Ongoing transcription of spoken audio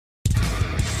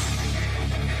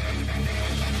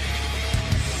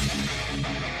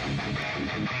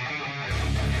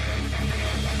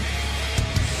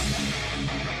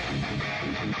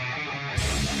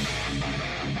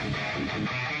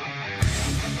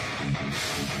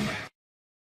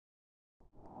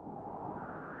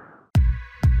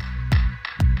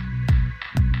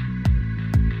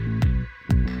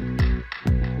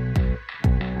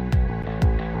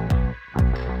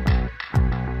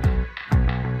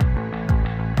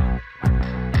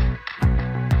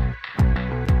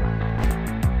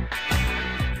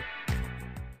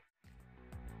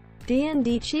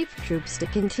DND chief troops to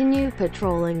continue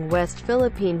patrolling West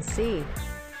Philippine Sea.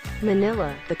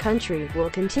 Manila, the country will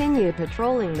continue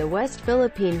patrolling the West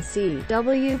Philippine Sea,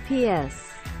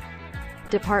 WPS.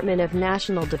 Department of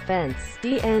National Defense,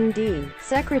 DND,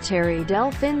 Secretary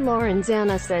Delfin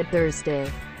Lorenzana said Thursday.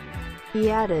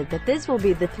 He added that this will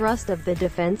be the thrust of the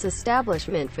defense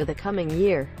establishment for the coming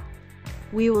year.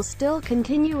 We will still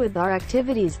continue with our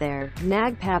activities there.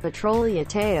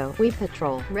 Nagpapatrolya. We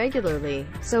patrol regularly,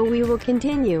 so we will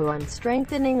continue on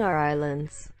strengthening our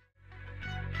islands.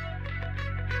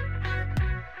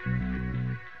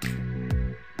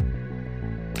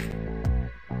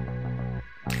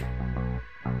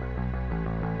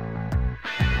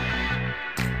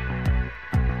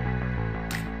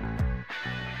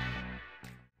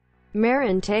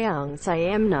 Meron tayong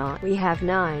Siamna, we have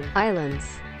 9 islands.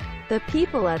 The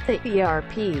people at the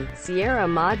ERP, Sierra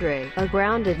Madre, a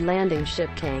grounded landing ship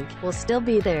tank, will still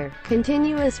be there.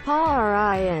 Continuous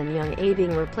PARIN young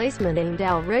aiding replacement aimed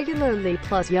out regularly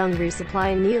plus young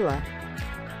resupply Nila.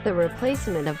 The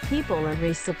replacement of people and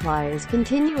resupply is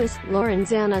continuous,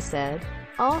 Lorenzana said.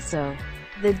 Also,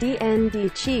 the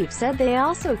DND chief said they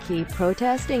also keep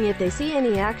protesting if they see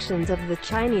any actions of the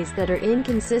Chinese that are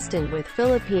inconsistent with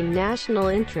Philippine national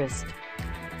interest.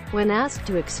 When asked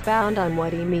to expound on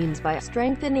what he means by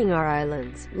strengthening our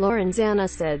islands, Lorenzana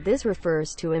said this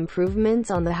refers to improvements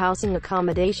on the housing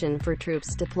accommodation for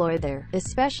troops deployed there,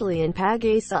 especially in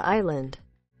Pag-asa Island.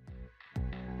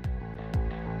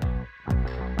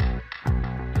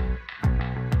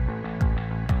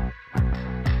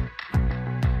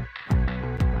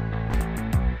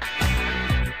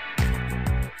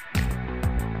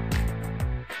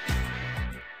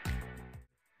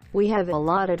 We have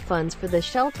allotted funds for the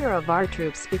shelter of our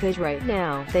troops because right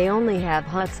now, they only have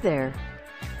huts there.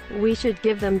 We should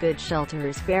give them good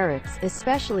shelters, barracks,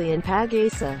 especially in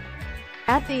Pag-asa.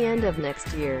 At the end of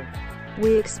next year,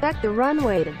 we expect the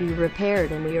runway to be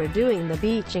repaired and we are doing the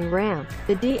beaching ramp,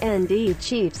 the DND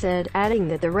chief said, adding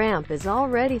that the ramp is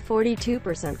already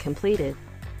 42% completed.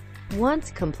 Once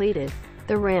completed,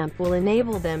 the ramp will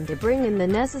enable them to bring in the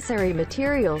necessary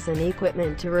materials and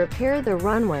equipment to repair the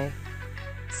runway.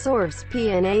 Source: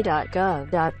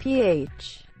 pna.gov.ph.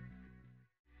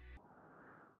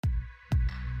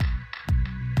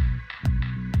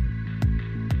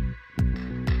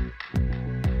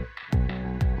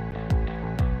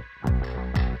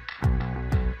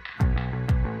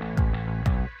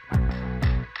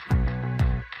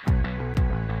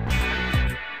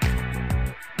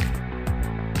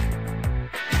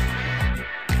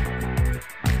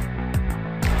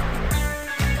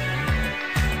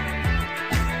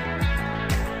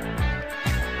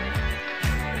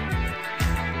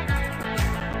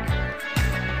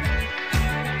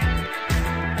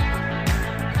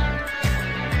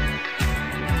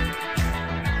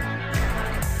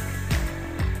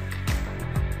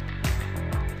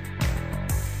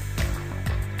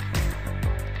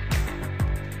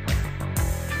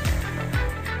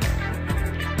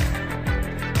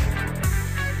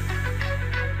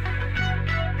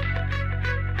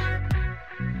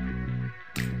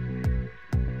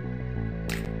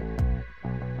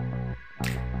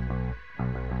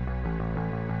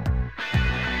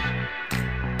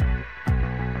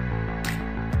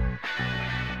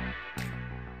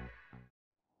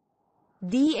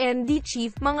 DND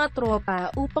Chief mga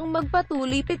tropa upang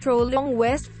magpatuloy petrolyong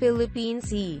West Philippine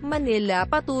Sea. Manila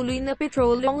patuloy na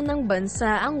petrolyong ng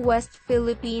bansa ang West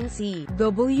Philippine Sea,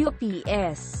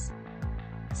 WPS.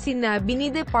 Sinabi ni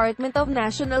Department of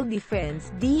National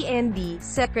Defense, DND,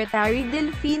 Secretary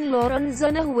Delfin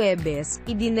Lorenzana Huwebes,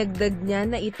 idinagdag niya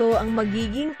na ito ang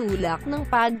magiging tulak ng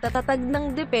pagtatatag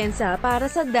ng depensa para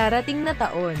sa darating na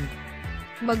taon.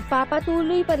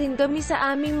 Magpapatuloy pa rin kami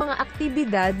sa aming mga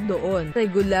aktibidad doon.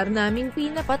 Regular naming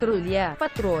pinapatrolya.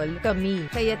 Patrol kami,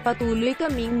 kaya't patuloy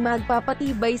kaming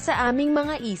magpapatibay sa aming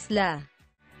mga isla.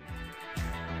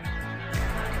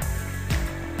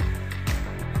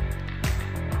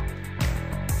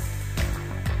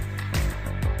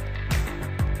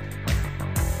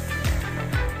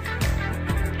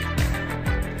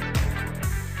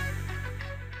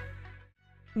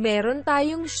 Meron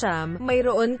tayong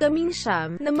mayroon kaming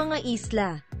na mga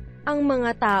isla. Ang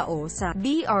mga tao sa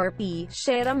DRP,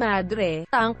 Sierra Madre,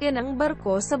 tangke ng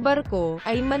barko sa barko,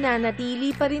 ay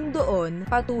mananatili pa rin doon,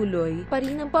 patuloy pa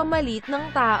rin ang pamalit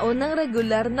ng tao ng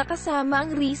regular na kasama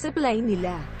ang resupply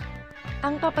nila.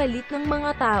 Ang kapalit ng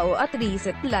mga tao at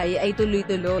resupply ay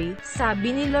tuloy-tuloy,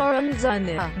 sabi ni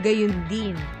Lorenzana. Gayon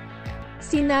din,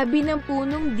 sinabi ng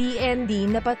punong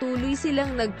DND na patuloy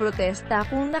silang nagprotesta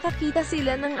kung nakakita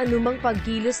sila ng anumang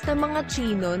pagkilos ng mga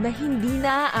Tsino na hindi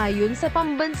naaayon sa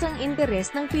pambansang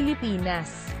interes ng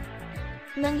Pilipinas.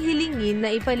 Nang hilingin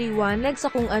na ipaliwanag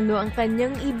sa kung ano ang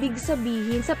kanyang ibig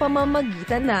sabihin sa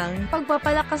pamamagitan ng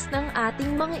pagpapalakas ng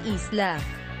ating mga isla.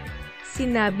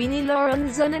 Sinabi ni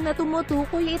Lorenzana na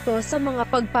tumutukoy ito sa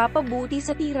mga pagpapabuti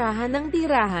sa tirahan ng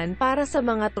tirahan para sa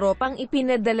mga tropang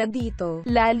ipinadala dito,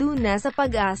 lalo na sa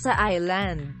Pag-asa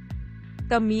Island.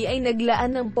 Kami ay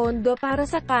naglaan ng pondo para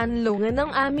sa kanlungan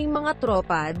ng aming mga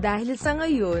tropa dahil sa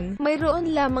ngayon,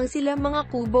 mayroon lamang sila mga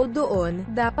kubo doon,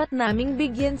 dapat naming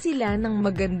bigyan sila ng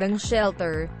magandang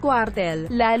shelter,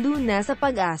 kwartel, lalo na sa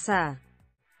Pag-asa.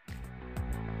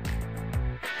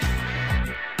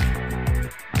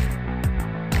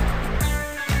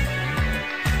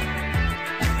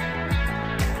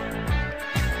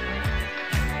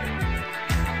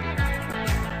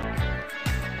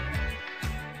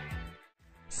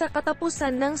 Sa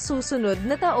katapusan ng susunod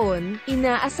na taon,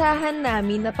 inaasahan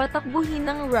namin na patakbuhin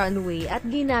ang runway at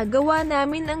ginagawa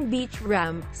namin ang beach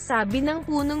ramp, sabi ng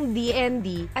punong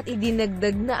DND, at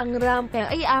idinagdag na ang rampa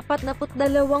ay 42%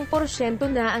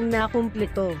 na ang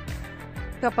nakumpleto.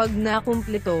 Kapag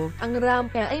nakumpleto, ang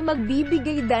rampa ay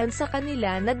magbibigay daan sa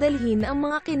kanila na dalhin ang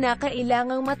mga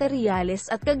kinakailangang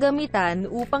materyales at kagamitan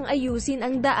upang ayusin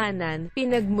ang daanan,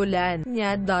 pinagmulan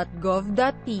niya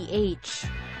 .gov.ph.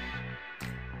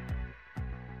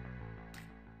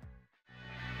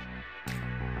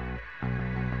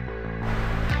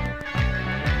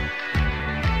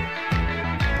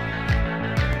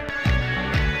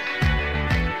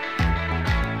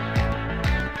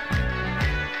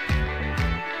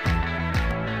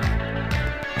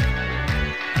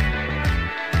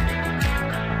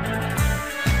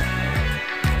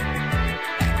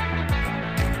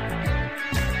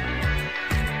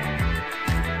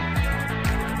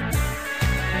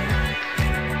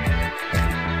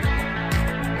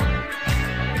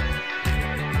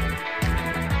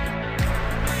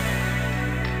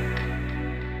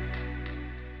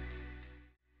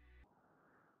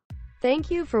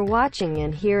 Thank you for watching and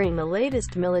hearing the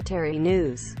latest military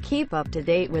news. Keep up to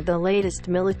date with the latest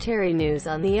military news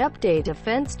on the Update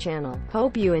Defense channel.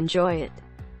 Hope you enjoy it.